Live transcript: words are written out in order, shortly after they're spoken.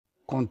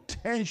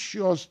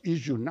contentious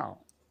issue now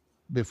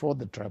before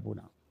the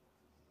tribunal.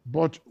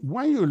 But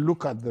when you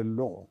look at the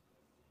law,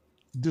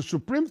 the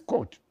Supreme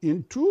Court,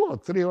 in 2 or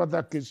 3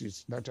 other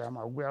cases that I'm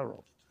aware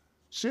of,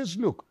 says,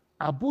 look,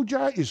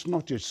 Abuja is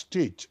not a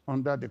state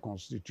under the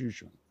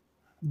Constitution,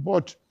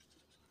 but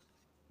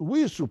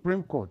we,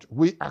 Supreme Court,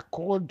 we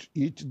accord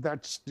it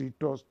that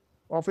status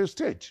of a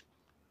state.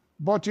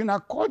 But in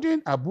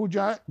according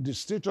Abuja the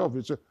status of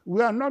a state,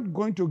 we are not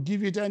going to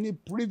give it any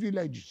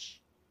privileges.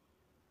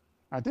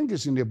 I think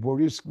it's in the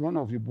one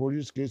of the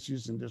Boris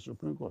cases in the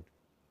Supreme Court.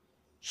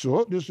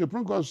 So the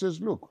Supreme Court says,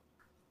 look,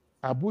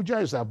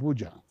 Abuja is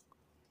Abuja.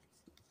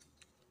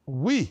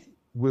 We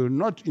will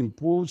not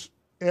impose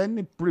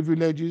any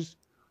privileges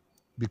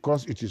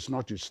because it is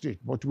not a state,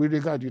 but we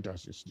regard it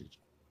as a state.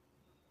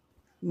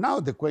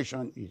 Now the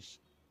question is,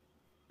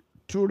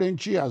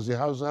 Turenchi, as the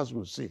Hausas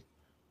will say,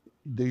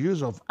 the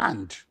use of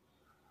and.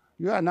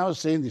 You are now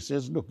saying, this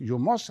says, look, you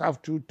must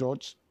have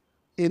 2/3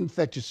 in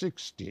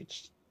 36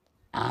 states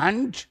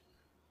and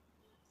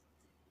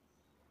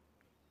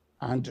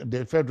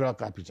the federal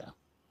capital.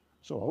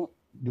 So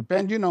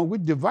depending on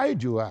which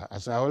divide you are,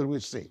 as I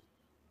always say,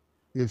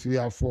 if you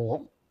are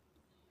for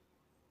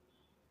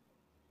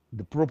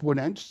the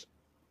proponents,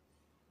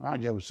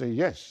 they will say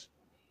yes.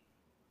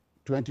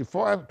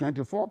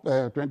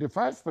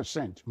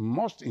 25%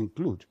 must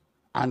include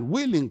and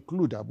will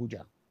include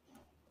Abuja.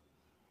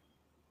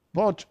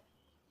 But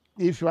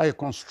if you are a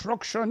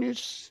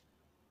constructionist,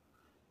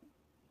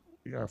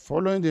 you are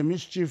following the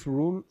mischief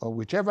rule or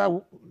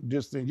whichever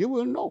this thing, you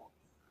will know.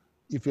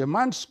 If a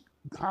man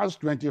has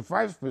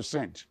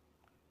 25%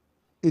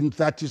 in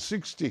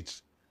 36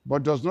 states,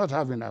 but does not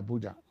have in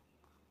Abuja,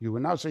 you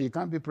will now say he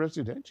can't be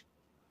president.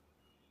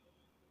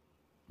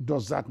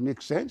 Does that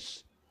make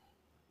sense?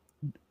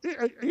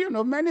 You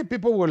know, many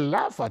people will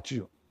laugh at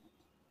you.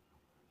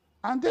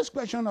 And this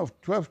question of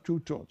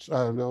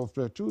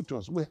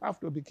 2/3, we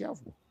have to be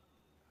careful.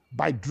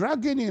 By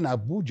dragging in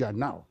Abuja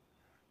now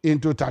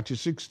into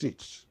 36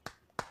 states,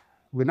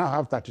 we now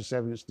have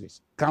 37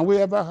 states. Can we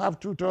ever have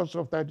 2/3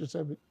 of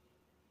 37?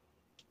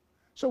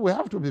 So we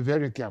have to be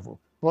very careful.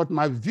 But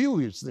my view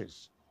is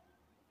this.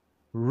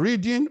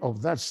 Reading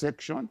of that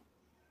section,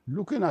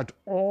 looking at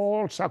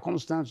all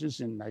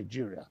circumstances in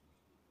Nigeria,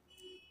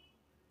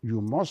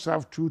 you must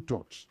have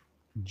 2/3,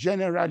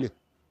 generally,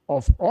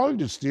 of all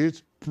the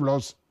states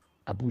plus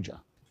Abuja.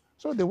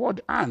 So the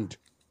word and,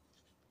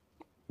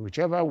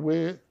 whichever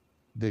way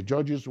the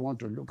judges want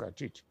to look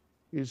at it,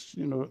 is,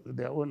 you know,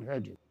 their own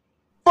heading.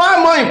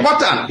 Far more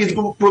important is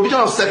the provision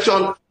of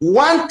section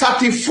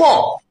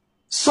 134,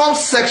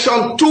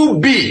 subsection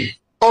 2B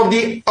of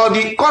the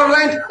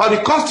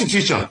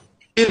Constitution.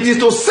 It is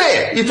to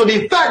say, it to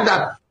the fact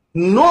that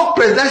no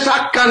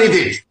presidential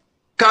candidate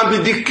can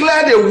be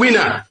declared a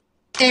winner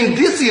in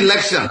this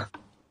election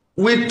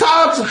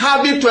without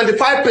having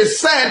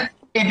 25%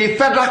 in the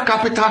federal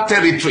capital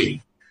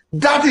territory.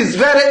 That is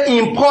very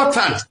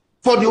important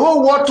for the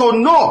whole world to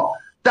know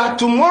that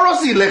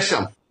tomorrow's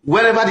election,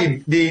 whenever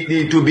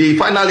to be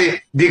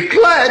finally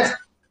declared,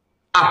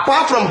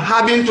 apart from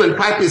having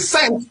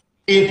 25%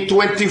 in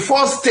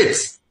 24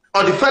 states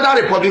of the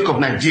Federal Republic of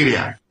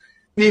Nigeria,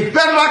 the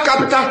federal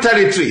capital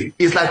territory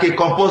is like a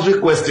compulsory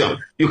question.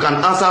 You can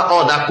answer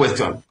all that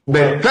question.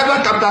 But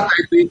federal capital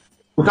territory,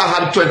 without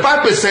having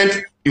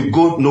 25%, you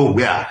go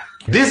nowhere.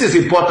 This is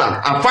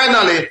important. And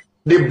finally,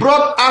 the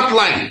broad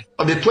outline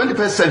of the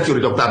 21st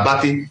century, Dr.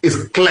 Abati,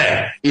 is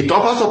clear. It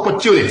offers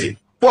opportunity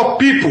for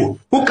people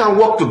who can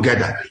work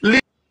together.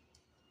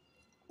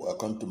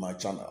 Welcome to my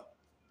channel,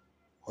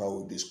 where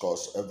we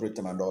discuss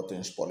everything and all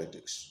things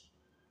politics,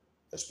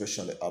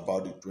 especially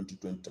about the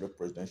 2023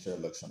 presidential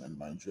election in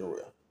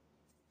Nigeria.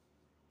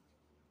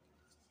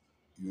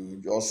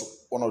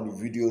 One of the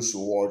videos you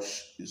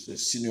watch is the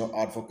senior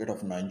advocate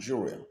of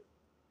Nigeria,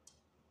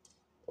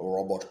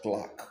 Robert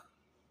Clarke,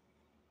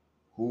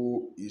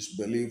 who is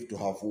believed to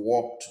have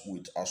worked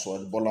with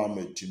Bola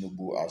Ahmed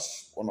Tinubu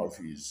as one of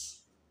his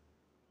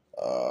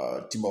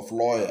team of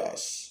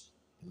lawyers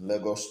in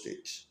Lagos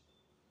State.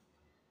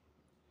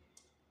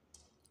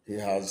 He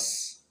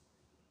has,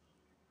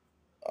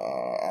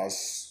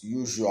 as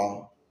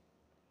usual,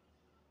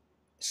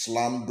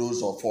 slammed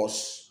those of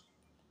us,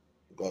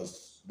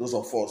 because those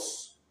of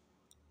us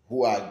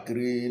who are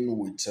agreeing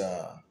with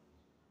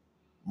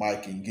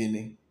Mike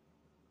Ngini,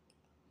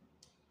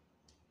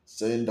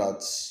 saying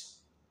that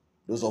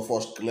those of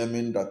us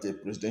claiming that a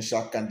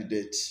presidential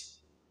candidate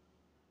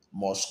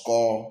must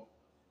score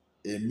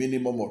a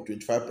minimum of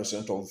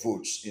 25% of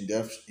votes in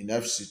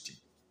FCT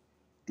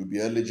to be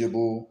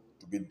eligible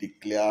to be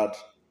declared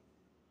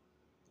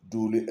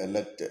duly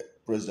elected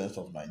president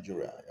of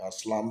Nigeria. He has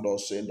slammed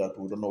us, saying that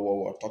we don't know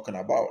what we're talking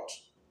about.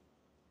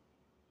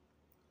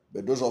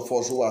 But those of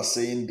us who are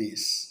saying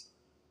this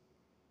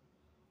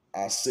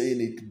are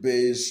saying it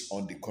based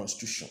on the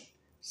Constitution,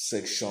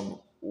 section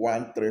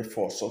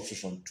 134,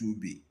 subsection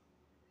 2B,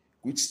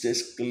 which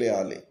states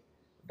clearly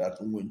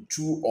that when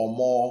 2 or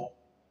more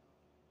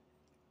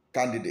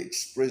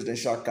candidates,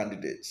 presidential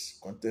candidates,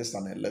 contest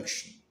an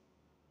election,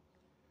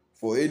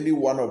 for any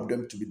one of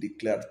them to be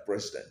declared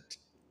president,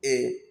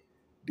 A,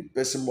 the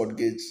person must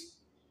get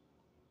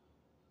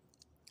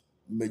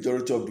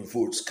majority of the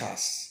votes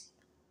cast.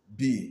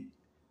 B,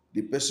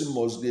 the person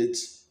must get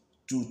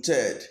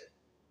 2/3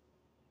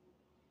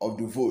 of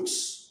the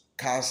votes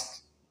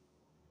cast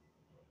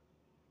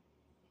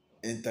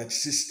in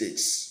 36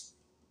 states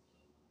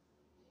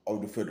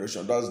of the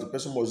federation. That's the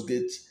person must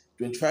get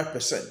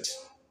 25%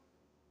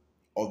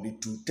 of the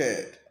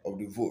 2/3 of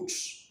the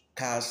votes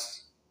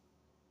cast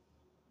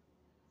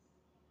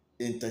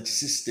in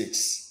 36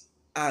 states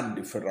and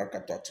the Federal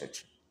Capital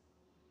Territory.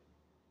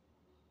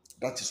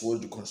 That is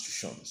what the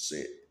Constitution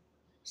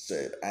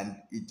said, and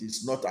it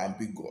is not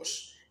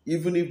ambiguous.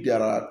 Even if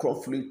there are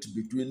conflicts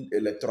between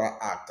Electoral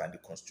Act and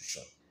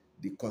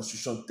the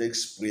Constitution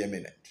takes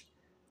preeminent.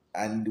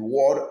 And the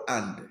word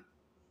 "and,"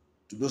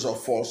 to those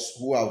of us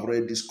who have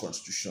read this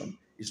Constitution,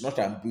 is not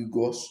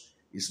ambiguous,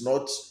 it's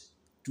not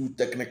too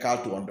technical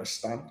to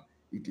understand,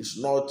 it is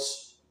not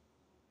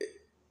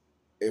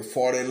a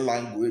foreign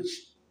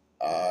language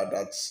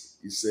that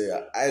is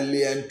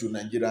alien to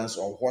Nigerians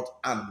on what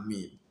 "and"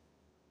 mean.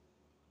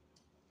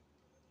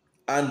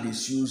 "And"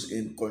 is used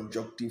in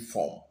conjunctive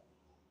form.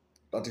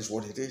 That is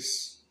what it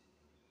is.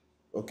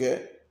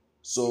 Okay?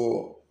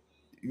 So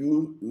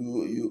you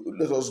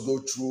let us go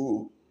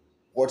through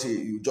what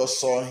you just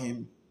saw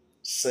him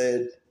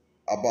said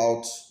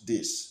about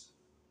this.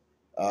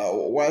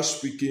 While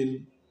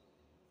speaking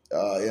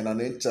in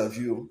an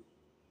interview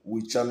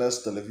with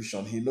Channels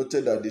Television, he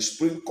noted that the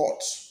Supreme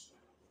Court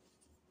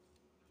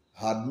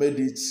had made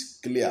it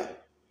clear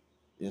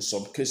in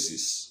some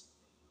cases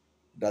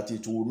that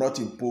it will not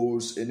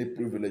impose any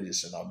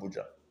privileges in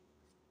Abuja.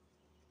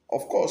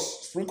 Of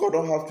course, Supreme Court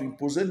don't have to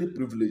impose any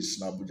privileges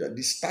in Abuja.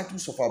 The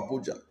status of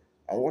Abuja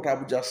and what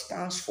Abuja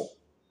stands for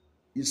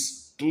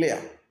is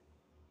clear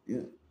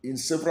in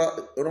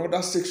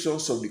other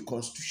sections of the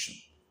Constitution,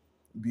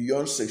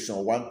 beyond section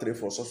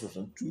 134,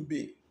 subsection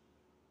 2B.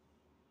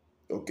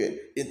 Okay,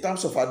 in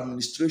terms of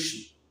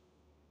administration,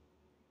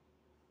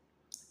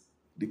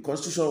 the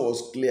Constitution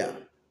was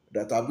clear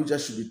that Abuja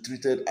should be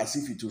treated as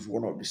if it was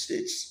one of the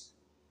states.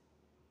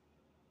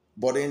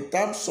 But in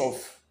terms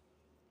of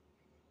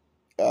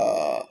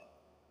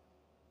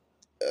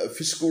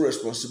fiscal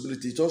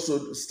responsibility, it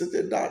also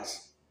stated that.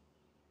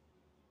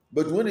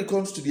 But when it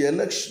comes to the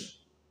election,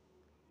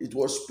 it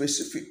was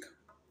specific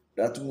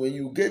that when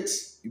you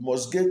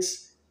must get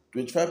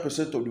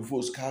 25% of the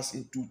votes cast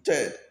in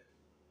 2/3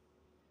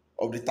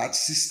 of the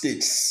 36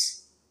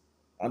 states.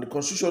 And the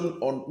Constitution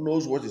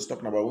knows what it's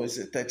talking about when it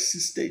says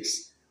 36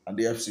 states and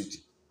the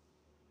FCT.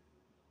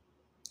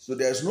 So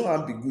there's no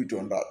ambiguity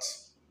on that.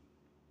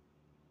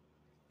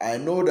 I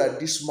know that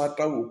this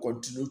matter will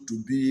continue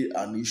to be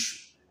an issue.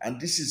 And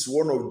this is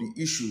one of the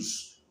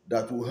issues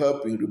that will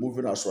help in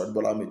removing Aswad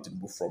Bola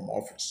Tinubu from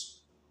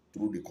office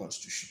through the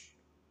Constitution.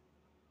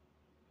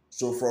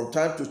 So from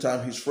time to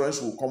time, his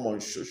friends will come on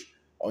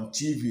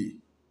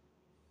TV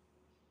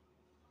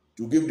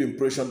to give the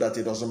impression that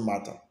it doesn't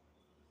matter.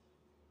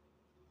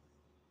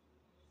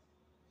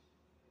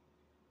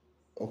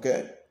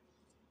 Okay?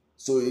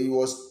 So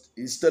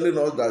he's telling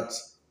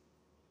us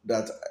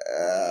that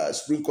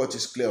Supreme Court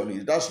is clear on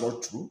it. That's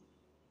not true.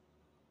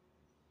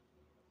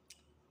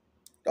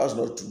 That's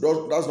not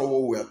true. That's not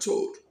what we are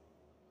told.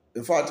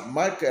 In fact,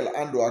 Michael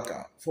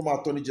Anduaka, former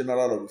Attorney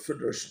General of the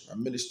Federation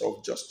and Minister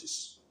of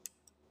Justice,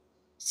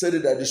 said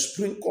that the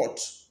Supreme Court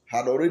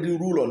had already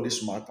ruled on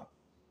this matter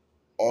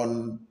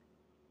on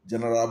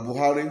General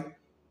Buhari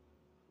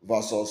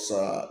versus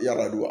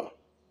Yaradua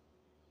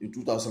in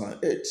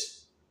 2008.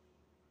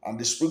 And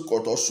the Supreme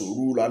Court also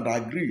ruled and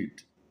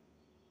agreed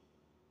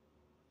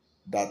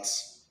that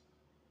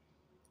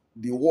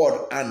the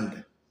word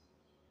 "and"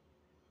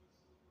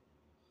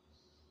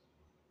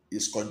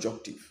 is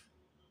conjunctive.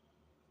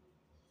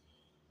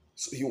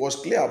 So he was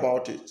clear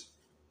about it.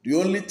 The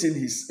only thing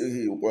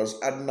he was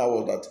adding now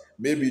was that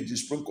maybe the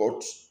Supreme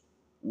Court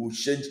will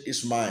change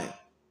its mind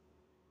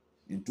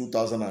in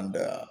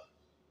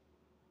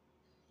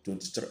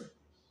 2023.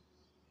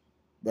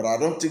 But I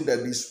don't think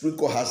that the Supreme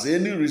Court has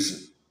any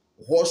reason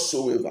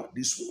whatsoever.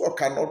 The Supreme Court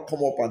cannot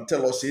come up and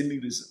tell us any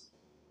reason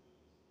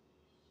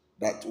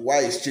that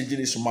why it's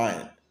changing its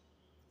mind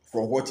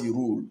from what he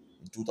ruled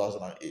in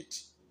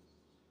 2008.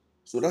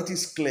 So that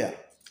is clear.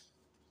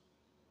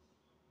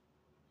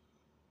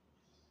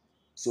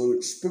 So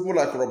people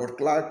like Robert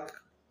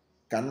Clarke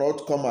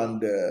cannot come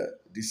and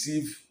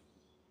deceive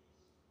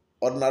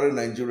ordinary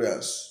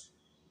Nigerians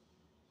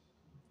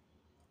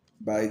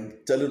by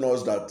telling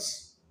us that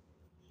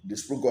the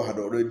Supreme Court had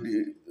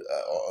already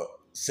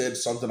said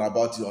something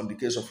about it on the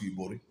case of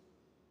Ibori.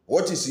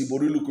 What is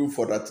Ibori looking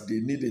for that they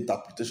need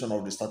interpretation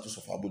of the status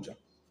of Abuja?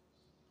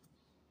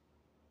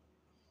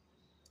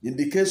 In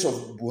the case of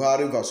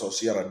Buhari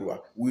versus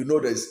Yaradua, we know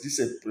that this is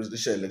a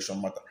presidential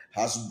election matter.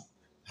 Has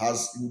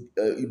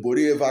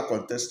Ibori ever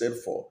contested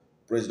for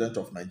president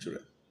of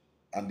Nigeria?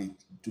 And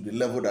to the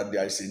level that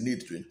there is a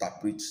need to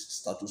interpret the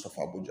status of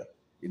Abuja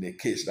in a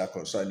case that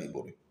concerns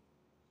Ibori.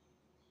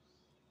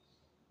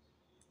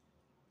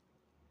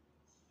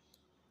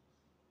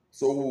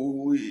 So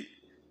we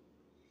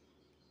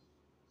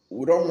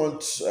don't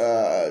want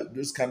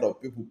those kind of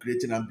people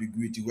creating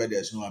ambiguity where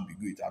there's no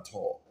ambiguity at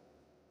all.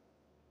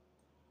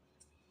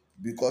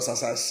 Because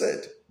as I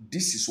said,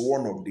 this is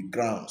one of the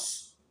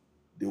grounds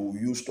they will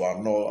use to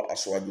annul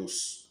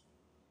Aswajo's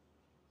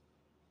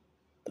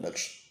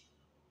election,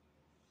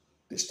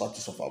 the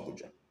status of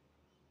Abuja.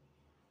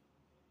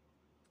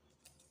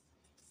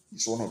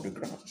 It's one of the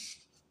grounds.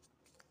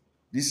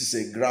 This is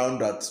a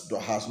ground that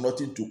has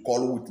nothing to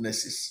call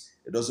witnesses.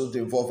 It doesn't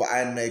involve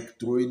INEC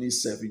throwing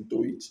itself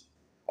into it.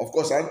 Of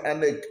course,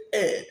 INEC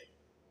erred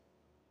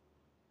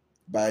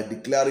by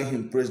declaring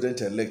him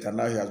president-elect, and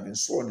now he has been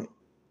sworn in.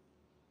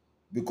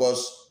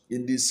 Because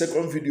in the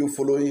second video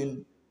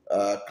following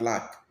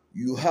Clarke,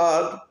 you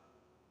had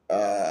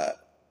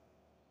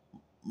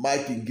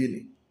Mike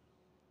Ngini.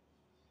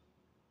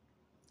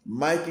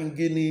 Mike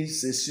Ngini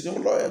is a senior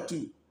lawyer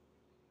too.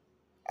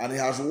 And he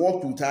has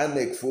worked with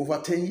INEC for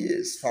over 10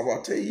 years, for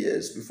about 10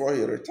 years before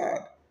he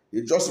retired.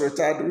 He just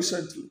retired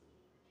recently.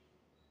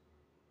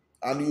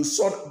 And you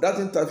saw that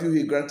interview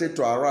he granted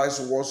to Arise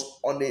was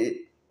on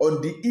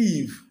the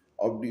eve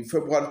of the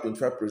February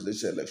 25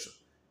 presidential election.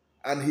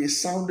 And he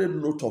sounded a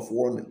note of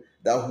warning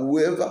that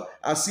whoever,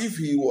 as if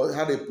he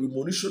had a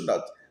premonition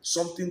that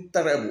something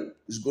terrible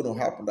is going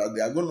to happen, that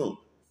they are going to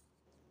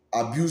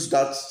abuse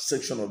that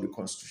section of the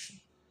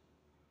Constitution.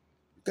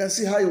 You can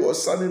see how he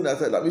was sounding at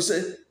that. He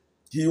said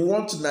he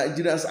wants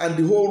Nigerians and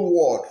the whole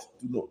world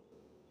to know.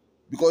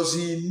 Because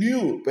he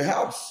knew,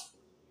 perhaps,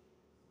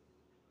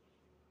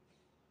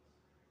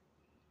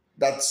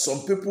 that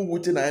some people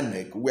within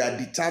INEC were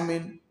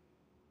determined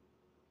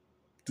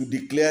to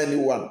declare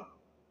anyone,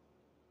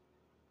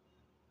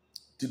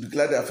 to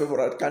declare their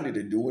favorite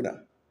candidate the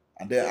winner,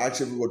 and then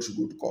ask everybody to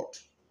go to court.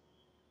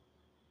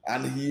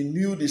 And he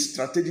knew the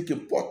strategic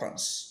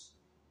importance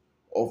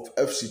of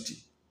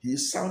FCT. He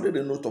sounded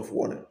a note of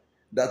warning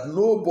that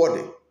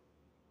nobody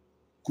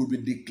could be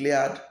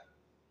declared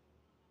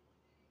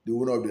the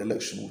winner of the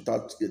election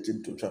without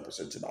getting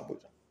 25% in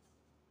Abuja.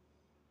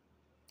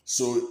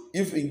 So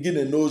if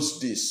Ngine knows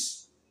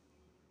this,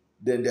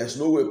 then there's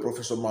no way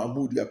Professor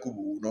Mahmoud Yakubu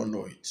will not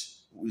know it,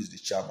 who is the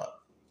chairman.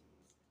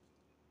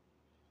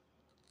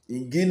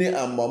 Ngine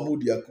and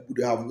Mahmoud Yakubu,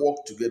 they have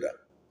worked together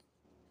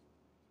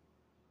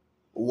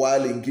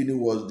while Ngine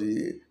was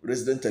the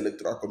resident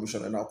electoral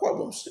commissioner in Akwa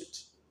Ibom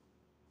State.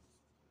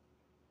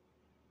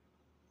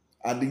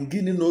 And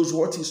Ngine knows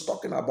what he's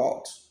talking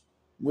about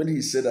when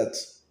he said that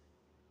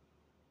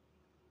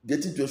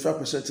getting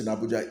 25% in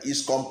Abuja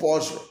is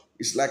compulsory.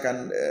 It's like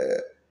a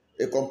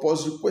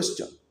compulsory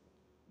question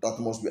that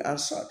must be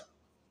answered.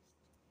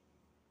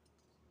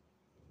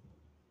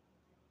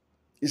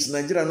 Is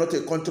Nigeria not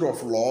a country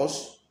of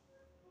laws?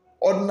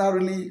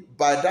 Ordinarily,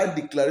 by that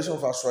declaration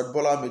of Aswad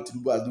Bola Ahmed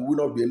Tinubu as the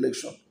winner of the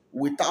election,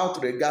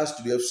 without regards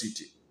to the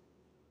FCT,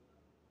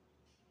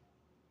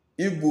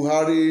 if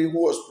Buhari,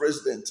 who was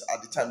president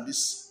at the time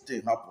this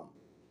thing happened,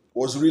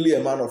 was really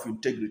a man of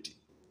integrity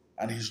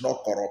and he's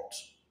not corrupt,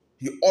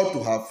 he ought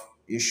to have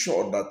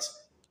ensured that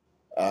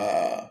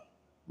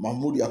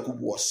Mahmoud Yakubu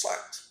was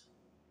sacked.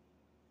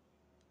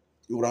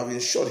 He would have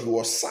ensured he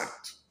was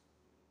sacked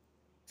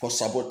for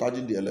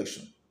sabotaging the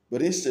election.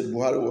 But instead,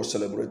 Buhari was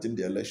celebrating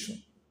the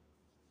election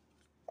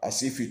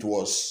as if it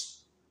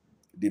was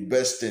the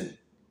best thing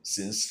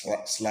since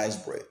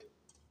sliced bread.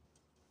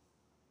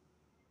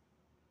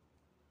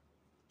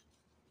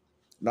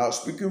 Now,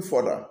 speaking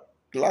further,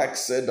 Clarke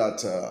said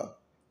that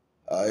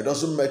it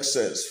doesn't make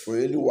sense for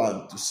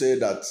anyone to say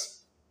that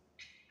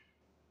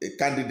a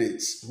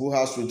candidate who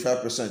has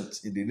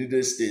 25% in the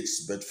needed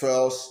states but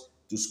fails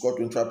to score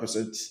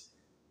 25%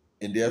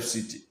 in the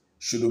FCT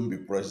shouldn't be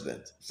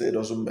president. Say it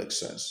doesn't make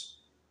sense.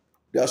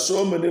 There are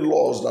so many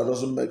laws that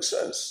doesn't make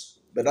sense,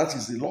 but that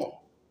is the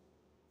law.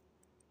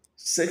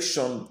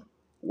 Section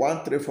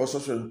 134,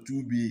 Section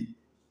 2B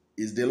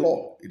is the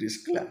law. It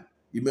is clear.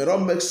 It may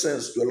not make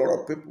sense to a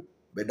lot of people,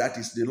 but that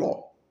is the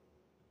law.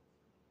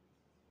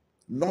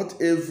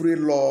 Not every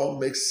law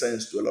makes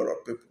sense to a lot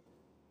of people,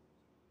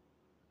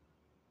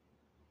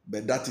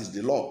 but that is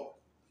the law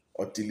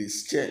until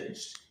it's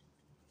changed.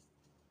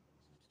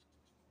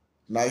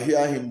 Now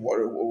hear him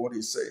what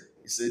he said.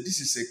 He said, this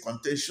is a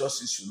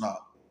contentious issue now.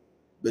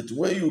 But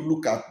when you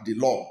look at the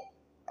law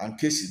and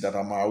cases that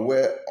I'm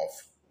aware of,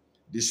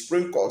 the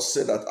Supreme Court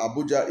said that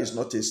Abuja is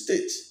not a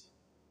state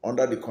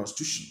under the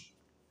Constitution,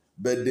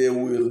 but they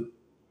will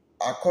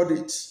accord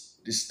it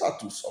the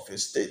status of a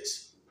state.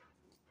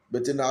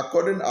 But in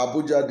according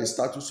Abuja the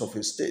status of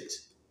a state,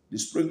 the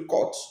Supreme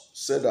Court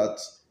said that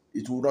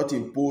it will not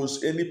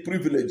impose any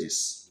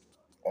privileges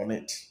on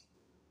it.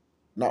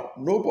 Now,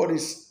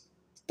 nobody's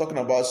talking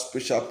about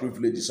special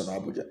privileges on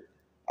Abuja.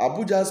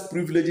 Abuja's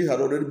privileges had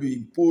already been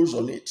imposed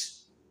on it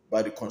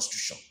by the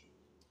Constitution.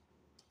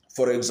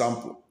 For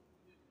example,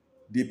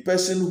 the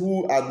person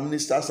who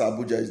administers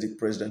Abuja is the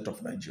president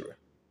of Nigeria.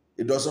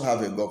 It doesn't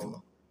have a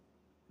governor.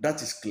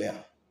 That is clear.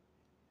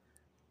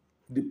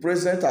 The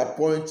president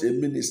appoints a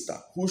minister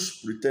who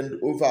should pretend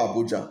over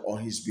Abuja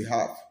on his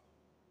behalf.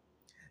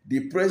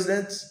 The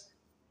president,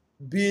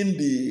 being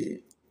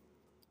the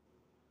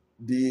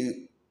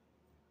the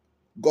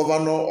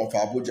governor of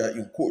Abuja,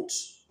 in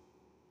quotes,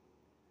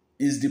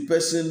 is the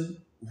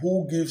person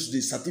who gives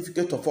the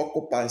certificate of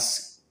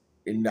occupancy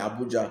in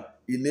Abuja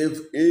in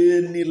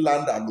any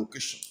land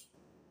allocation.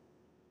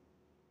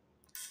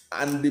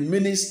 And the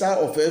minister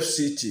of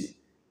FCT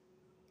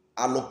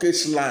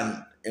allocates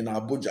land in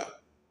Abuja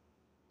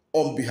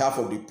on behalf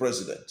of the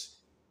president.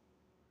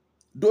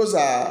 Those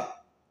are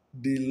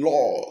the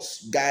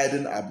laws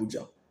guiding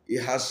Abuja.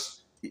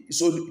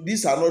 So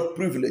these are not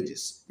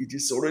privileges. It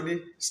is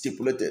already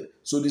stipulated.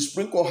 So the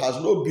Supreme Court has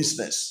no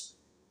business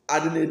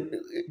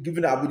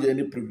giving Abuja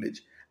any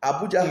privilege.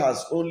 Abuja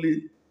has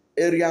only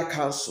area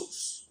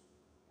councils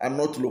and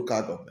not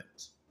local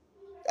government.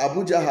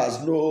 Abuja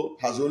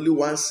has only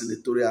one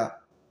senatorial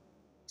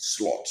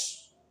slot.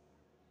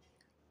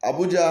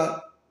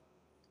 Abuja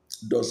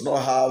does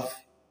not have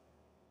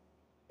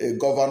a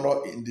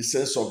governor in the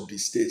sense of the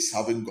states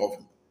having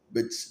governor,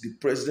 but the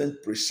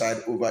president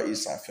presides over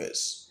its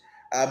affairs.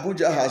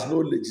 Abuja has no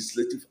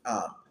legislative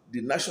arm.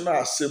 The National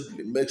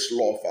Assembly makes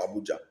law for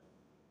Abuja.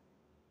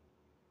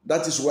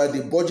 That is why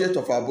the budget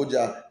of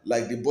Abuja,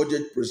 like the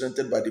budget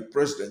presented by the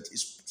president,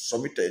 is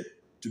submitted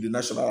to the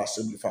National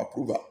Assembly for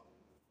approval.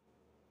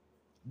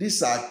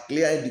 These are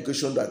clear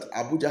indications that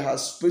Abuja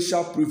has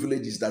special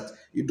privileges, that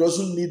it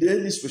doesn't need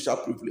any special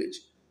privilege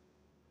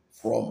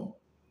from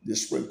the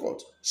Supreme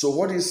Court. So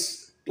what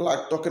is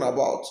Clarke talking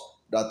about?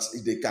 That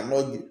they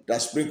cannot,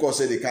 that Supreme Court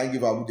said they can't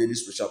give Abuja any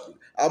special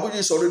privilege. Abuja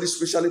is already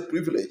specially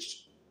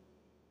privileged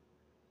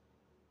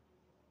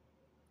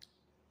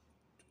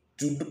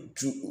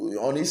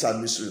on its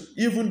administration.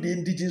 Even the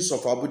indigenes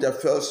of Abuja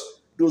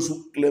those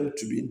who claim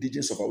to be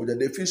indigenes of Abuja,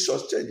 they feel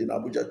shortchanged in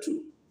Abuja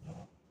too,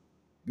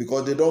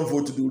 because they don't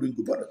vote during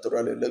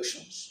gubernatorial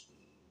elections.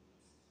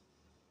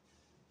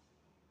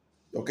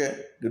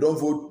 Okay? They don't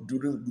vote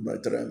during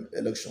gubernatorial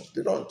elections.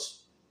 They don't.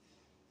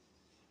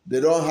 They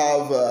don't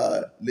have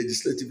a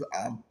legislative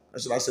arm.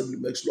 National Assembly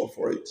makes law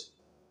for it.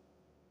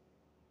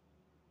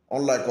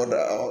 Unlike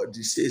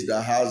the states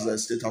that has a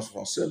state house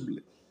of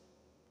assembly.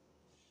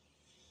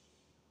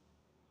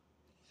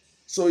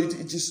 So it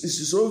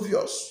is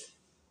obvious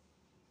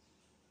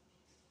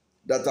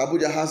that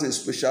Abuja has a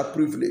special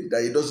privilege,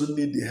 that it doesn't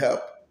need the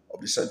help of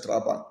the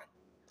central bank,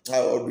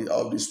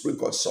 of the Supreme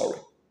Court,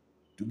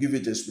 to give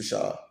it a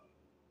special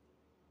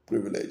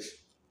privilege.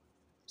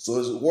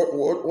 So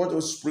what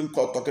was Supreme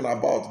Court talking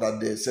about, that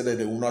they said that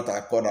they will not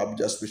accord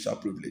Abuja special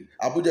privilege?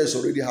 Abuja is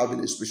already having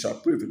a special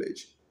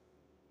privilege.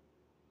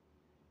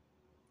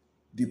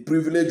 The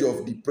privilege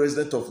of the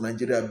president of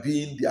Nigeria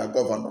being their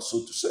governor,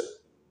 so to say.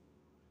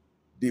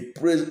 The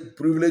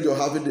privilege of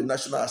having the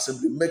National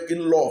Assembly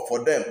making law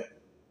for them,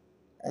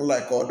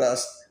 unlike other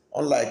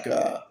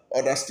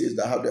states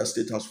that have their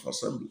state house of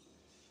assembly.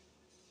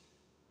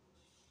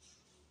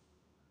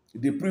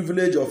 The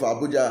privilege of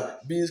Abuja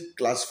being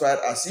classified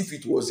as if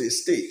it was a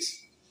state.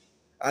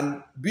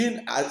 And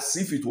being as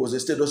if it was a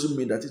state doesn't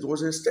mean that it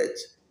was a state.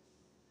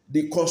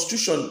 The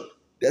Constitution,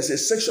 there's a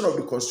section of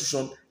the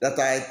Constitution that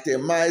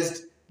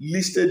itemized,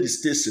 listed the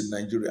states in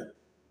Nigeria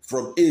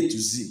from A to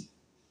Z.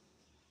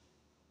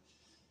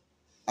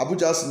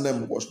 Abuja's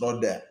name was not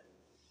there.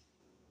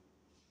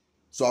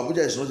 So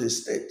Abuja is not a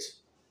state.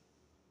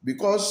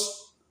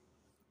 Because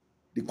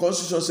the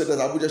Constitution said that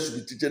Abuja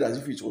should be treated as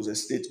if it was a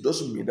state,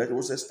 doesn't mean that it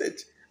was a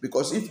state.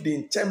 Because if the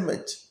intent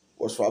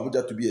was for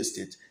Abuja to be a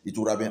state, it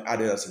would have been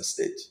added as a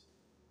state.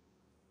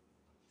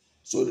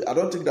 So I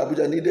don't think that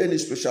Abuja needed any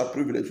special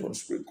privilege from the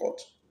Supreme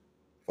Court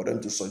for them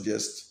to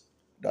suggest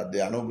that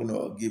they are not going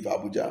to give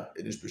Abuja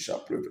any special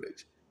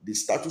privilege. The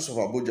status of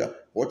Abuja,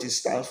 what it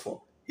stands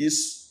for,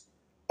 is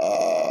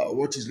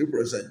what it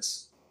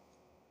represents,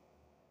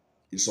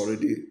 is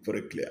already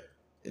very clear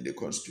in the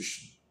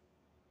Constitution.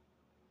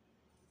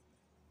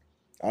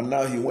 And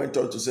now he went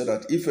on to say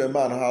that if a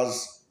man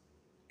has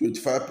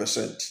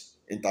 25%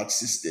 in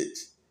 36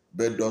 states,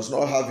 but does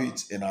not have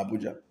it in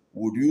Abuja,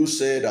 would you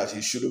say that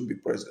he shouldn't be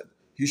president?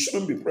 He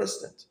shouldn't be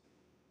president.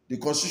 The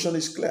Constitution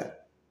is clear.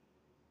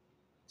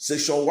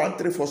 Section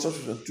 134,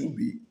 subsection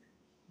 2B,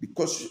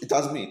 because it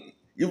has been,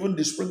 even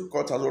the Supreme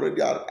Court has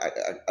already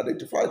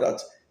identified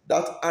that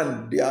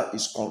and there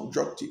is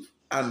conjunctive,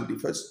 and the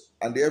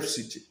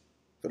FCT,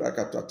 Federal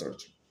Capital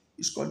Territory,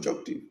 is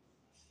conjunctive.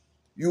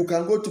 You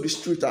can go to the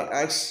street and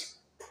ask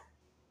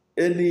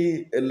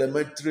any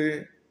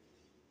elementary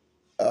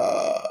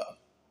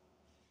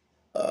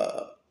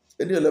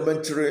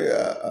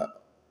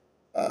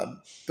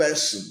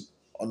person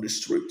on the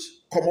street,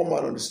 common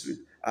man on the street,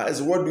 and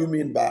ask, what do you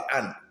mean by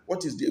and?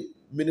 What is the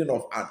meaning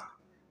of and?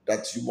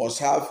 That you must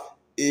have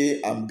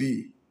A and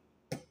B,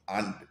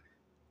 and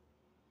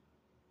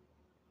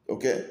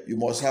okay, you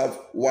must have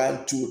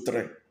 1, 2,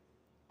 3,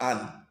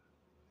 and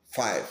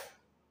 5,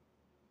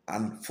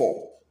 and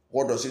 4.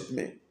 What does it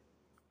mean?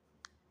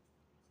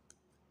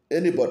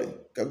 Anybody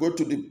can go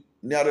to the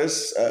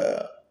nearest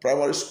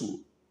primary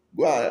school,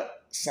 go and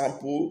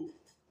sample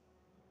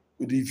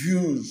the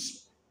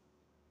views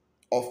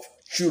of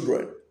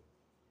children.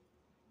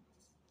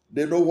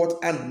 They know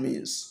what and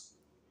means.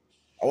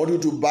 I want you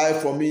to buy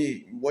for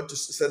me. You want to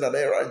send an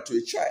errand to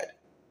a child.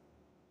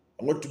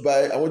 I want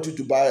you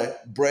to buy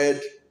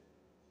bread,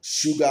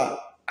 sugar,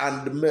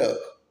 and milk.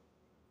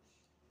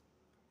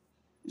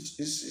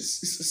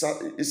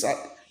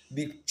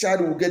 The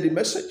child will get the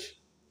message.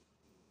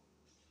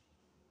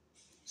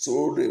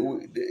 So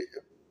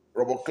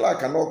Robert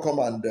Clarke cannot come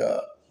and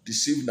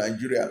deceive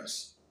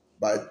Nigerians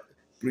by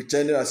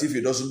pretending as if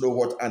he doesn't know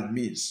what "and"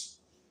 means.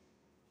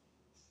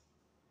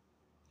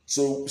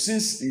 So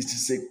since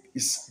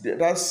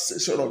that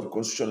section of the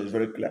Constitution is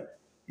very clear,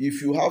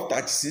 if you have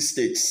 36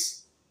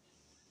 states,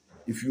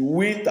 if you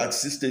win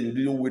 36 states, you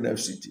didn't win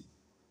FCT,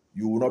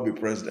 you will not be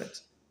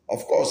president.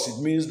 Of course,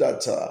 it means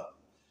that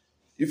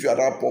if you are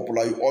that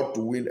popular, you ought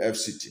to win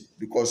FCT,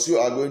 because you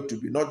are going to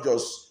be not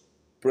just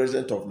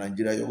president of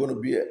Nigeria, you're going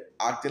to be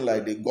acting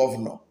like the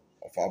governor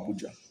of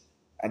Abuja.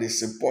 And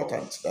it's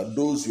important that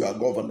those you are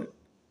governing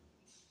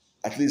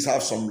at least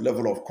have some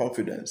level of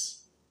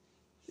confidence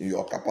in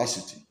your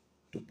capacity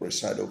to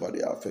preside over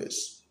their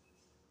affairs.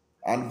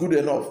 And good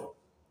enough,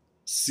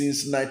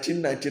 since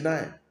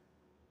 1999,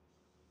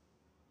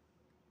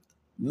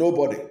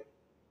 nobody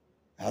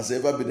has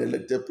ever been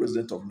elected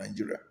president of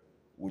Nigeria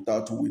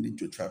without winning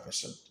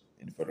 25%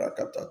 in the Federal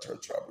Capital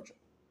Territory, Abuja.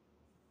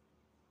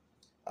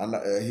 And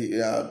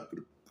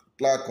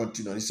Clarke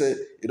continued. He said,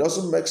 it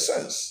doesn't make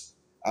sense.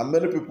 And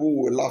many people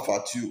will laugh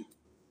at you.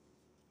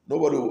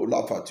 Nobody will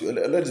laugh at you.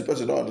 Let this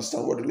person not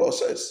understand what the law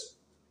says.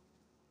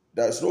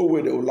 There's no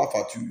way they will laugh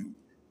at you.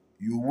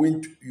 You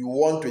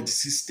won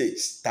 26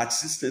 states,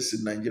 36 states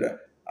in Nigeria,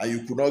 and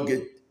you could not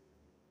get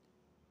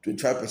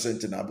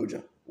 25% in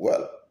Abuja.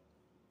 Well,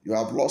 you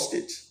have lost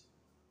it.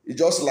 It's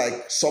just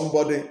like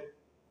somebody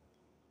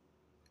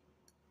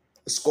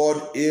scored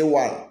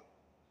A1.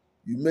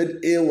 You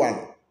made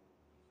A1.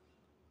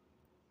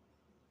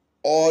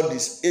 All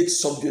these 8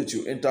 subjects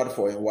you entered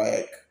for in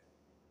WAEC,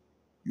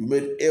 you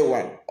made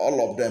A1,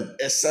 all of them,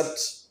 except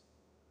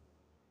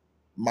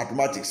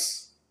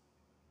mathematics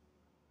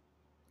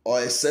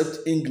or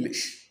except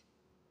English.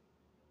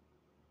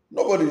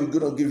 Nobody is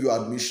going to give you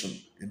admission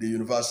in the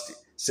university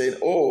saying,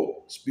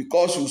 oh, it's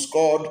because you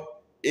scored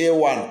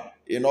A1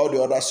 in all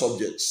the other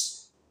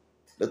subjects,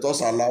 let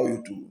us allow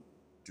you to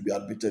be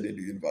admitted in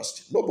the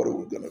university. Nobody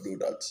will going to do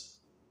that.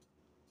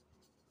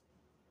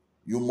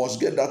 You must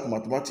get that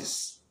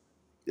mathematics,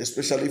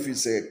 especially if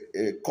it's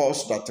a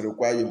course that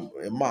requires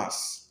a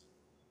maths.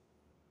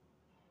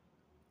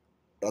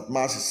 That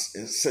maths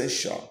is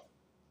essential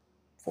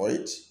for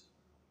it.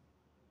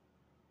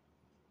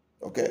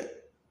 Okay?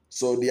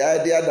 So the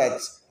idea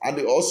that, and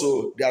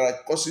also there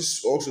are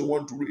courses you also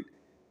want to read.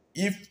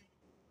 If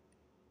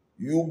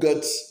you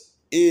get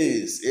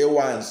A's,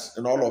 A1s,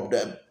 and all of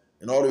them,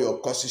 in all your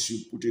courses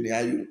you put in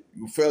here,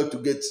 you fail to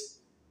get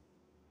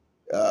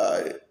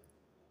a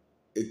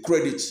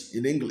credit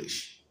in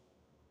English,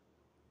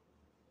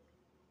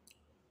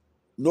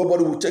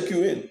 nobody will take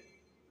you in.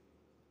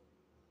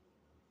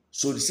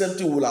 So the same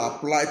thing will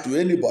apply to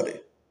anybody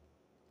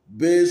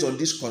based on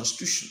this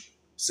Constitution,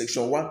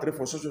 Section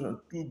 134, Section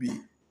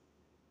 2B.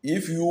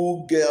 If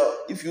you get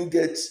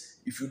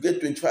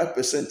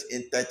 25%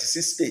 in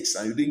 36 states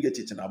and you didn't get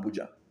it in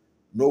Abuja,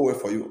 nowhere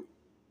for you.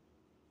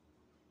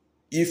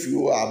 If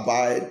we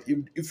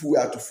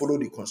are to follow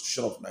the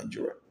Constitution of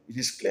Nigeria, it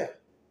is clear.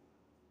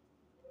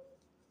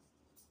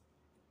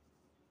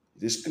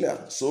 It is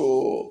clear.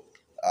 So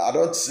I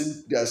don't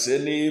think there's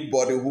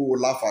anybody who will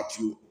laugh at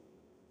you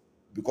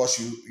because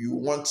you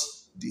want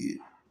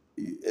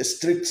a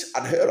strict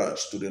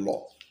adherence to the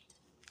law.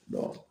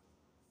 No.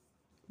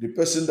 The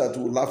person that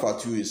will laugh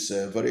at you is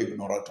very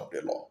ignorant of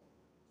the law.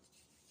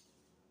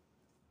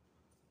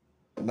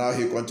 Now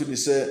he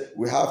continues to say,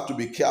 we have to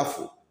be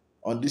careful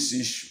on this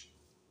issue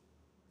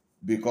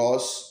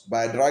because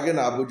by dragging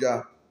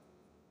Abuja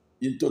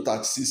into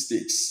 36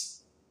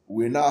 states,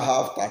 we now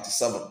have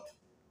 37.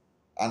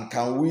 And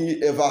can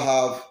we ever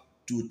have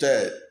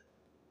 2/3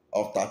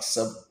 of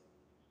 37?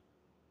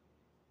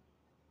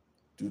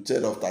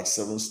 2/3 of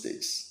 37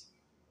 states.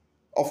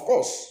 Of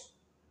course,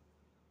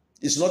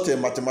 it's not a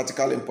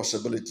mathematical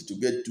impossibility to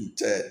get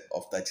 2/3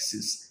 of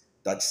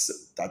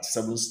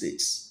 37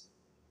 states.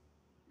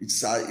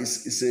 It's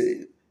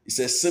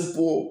a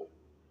simple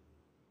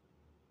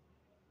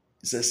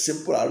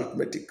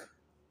arithmetic.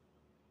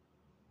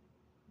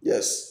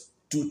 Yes,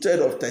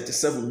 2/3 of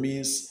 37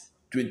 means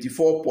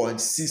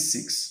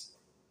 24.66.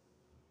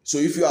 So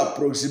if you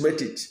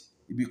approximate it,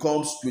 it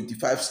becomes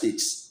 25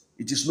 states.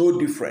 It is no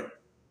different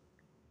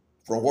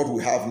from what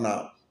we have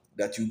now,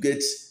 that you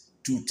get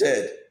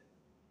 2/3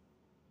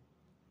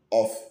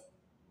 of,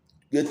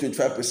 get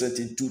 25%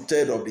 in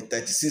 2/3 of the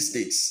 36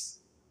 states,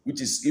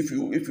 which is, if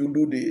you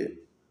do the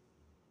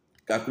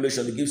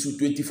calculation, it gives you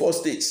 24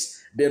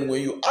 states. Then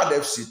when you add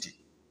FCT,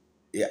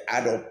 it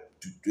add up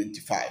to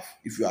 25.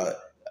 If you are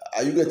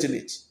you getting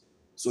it?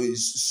 So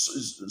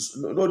it's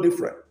no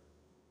different.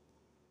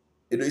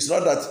 It's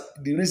not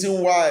that the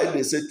reason why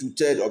they say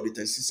 2/3 of the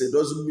 36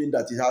 doesn't mean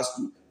that it has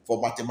to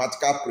for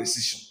mathematical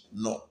precision.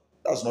 No,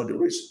 that's not the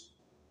reason.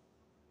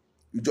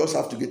 You just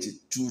have to get it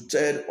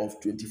 2/3 of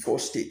 24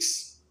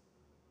 states.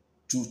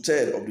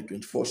 2/3 of the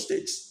 24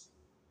 states.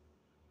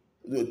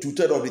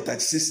 2/3 of the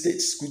 36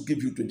 states could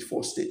give you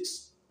 24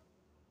 states.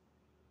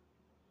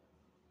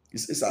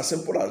 It's as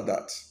simple as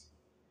that.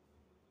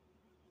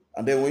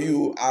 And then when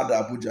you add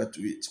Abuja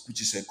to it,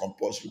 which is a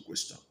compulsory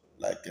question,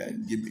 like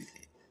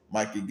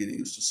Mike Igini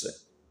used to say,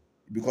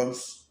 it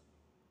becomes,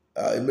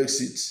 it makes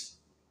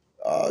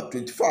it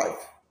 25.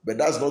 But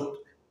that's not,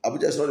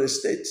 Abuja is not a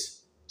state.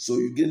 So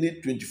you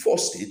need 24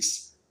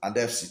 states and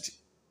FCT.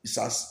 It's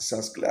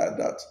as clear as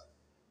that.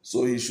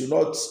 So he should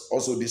not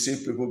also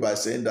deceive people by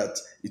saying that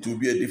it will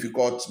be a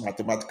difficult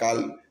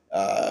mathematical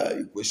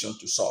equation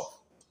to solve.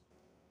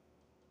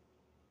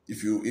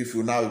 If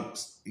you now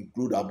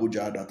include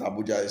Abuja, that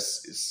Abuja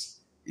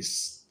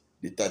is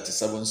the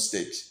 37th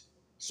state,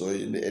 so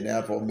it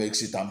therefore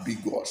makes it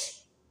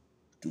ambiguous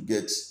to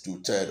get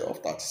 2/3 of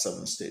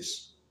 37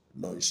 states.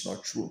 No, it's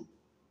not true.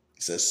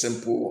 It's a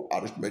simple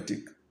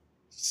arithmetic,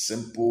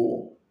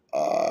 simple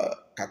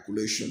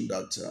calculation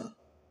that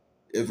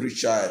every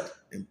child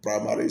in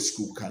primary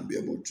school can be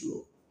able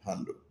to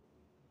handle.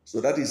 So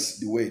that is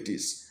the way it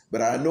is.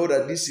 But I know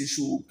that this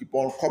issue will keep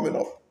on coming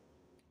up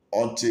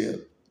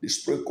until the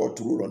Supreme Court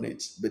rule on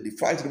it. But the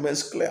fight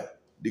remains clear.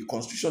 The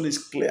Constitution is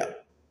clear.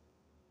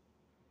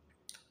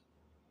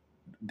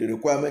 The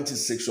requirement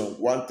is Section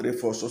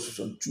 134,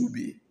 subsection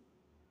 2B,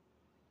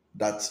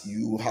 that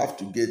you have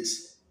to get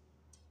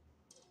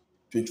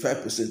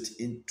 25%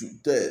 in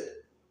 2/3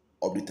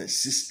 of the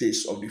 36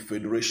 states of the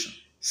Federation.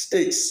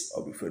 States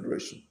of the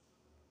Federation.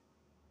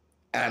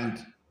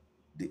 And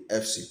the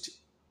FCT,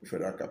 the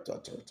Federal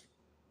Capital Territory.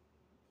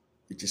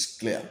 It is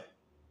clear.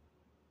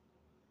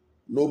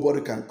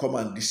 Nobody can come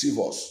and deceive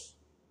us.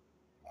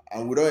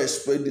 And we don't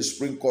expect the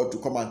Supreme Court to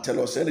come and tell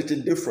us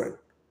anything different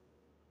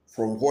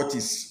from what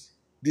is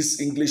this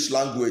English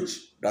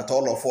language that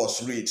all of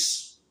us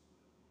reads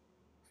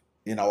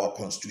in our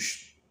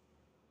Constitution.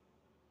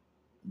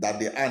 That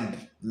the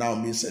 "and" now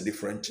means a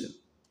different thing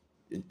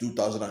in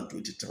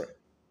 2023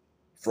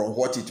 from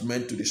what it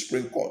meant to the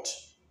Supreme Court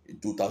in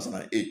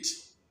 2008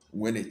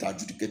 when it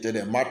adjudicated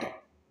a matter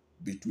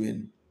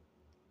between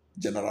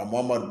General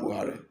Muhammad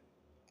Buhari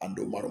and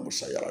Umaru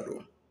Musa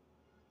Yar'Adua.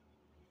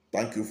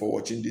 Thank you for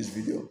watching this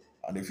video.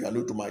 And if you are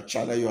new to my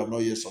channel, you have not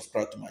yet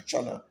subscribed to my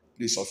channel,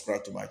 please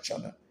subscribe to my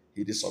channel.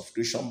 Hit the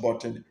subscription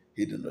button,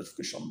 hit the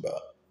notification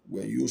bell.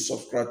 When you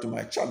subscribe to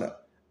my channel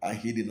and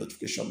hit the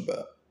notification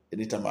bell,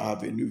 anytime I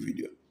have a new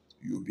video,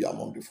 you'll be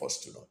among the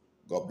first to know.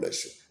 God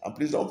bless you. And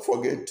please don't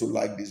forget to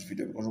like this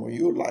video, because when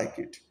you like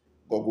it,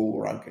 Google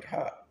will rank it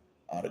high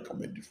and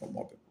recommend it for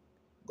more people.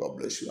 God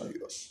bless you and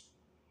yours.